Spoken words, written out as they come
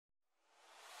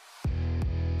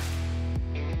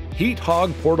Heat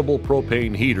Hog portable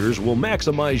propane heaters will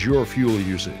maximize your fuel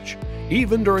usage,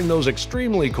 even during those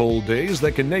extremely cold days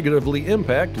that can negatively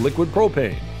impact liquid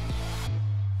propane.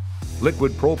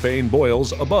 Liquid propane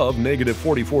boils above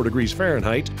 -44 degrees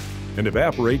Fahrenheit and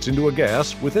evaporates into a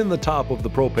gas within the top of the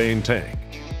propane tank.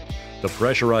 The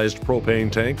pressurized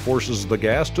propane tank forces the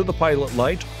gas to the pilot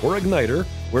light or igniter,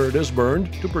 where it is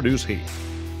burned to produce heat.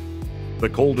 The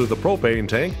colder the propane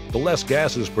tank, the less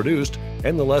gas is produced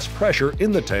and the less pressure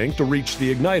in the tank to reach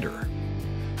the igniter.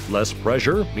 Less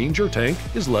pressure means your tank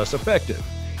is less effective,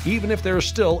 even if there's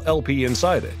still LP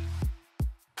inside it.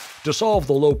 To solve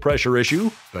the low pressure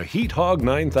issue, the Heat Hog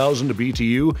 9000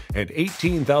 BTU and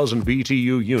 18,000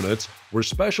 BTU units were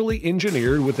specially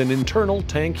engineered with an internal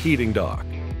tank heating dock.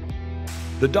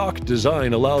 The dock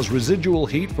design allows residual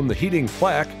heat from the heating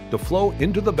plaque to flow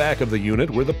into the back of the unit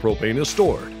where the propane is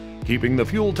stored, keeping the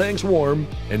fuel tanks warm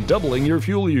and doubling your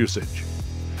fuel usage.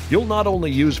 You'll not only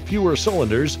use fewer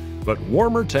cylinders, but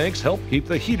warmer tanks help keep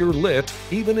the heater lit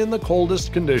even in the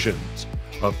coldest conditions,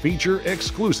 a feature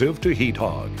exclusive to Heat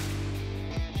Hog.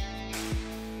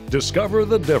 Discover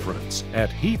the difference at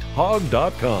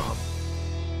heathog.com.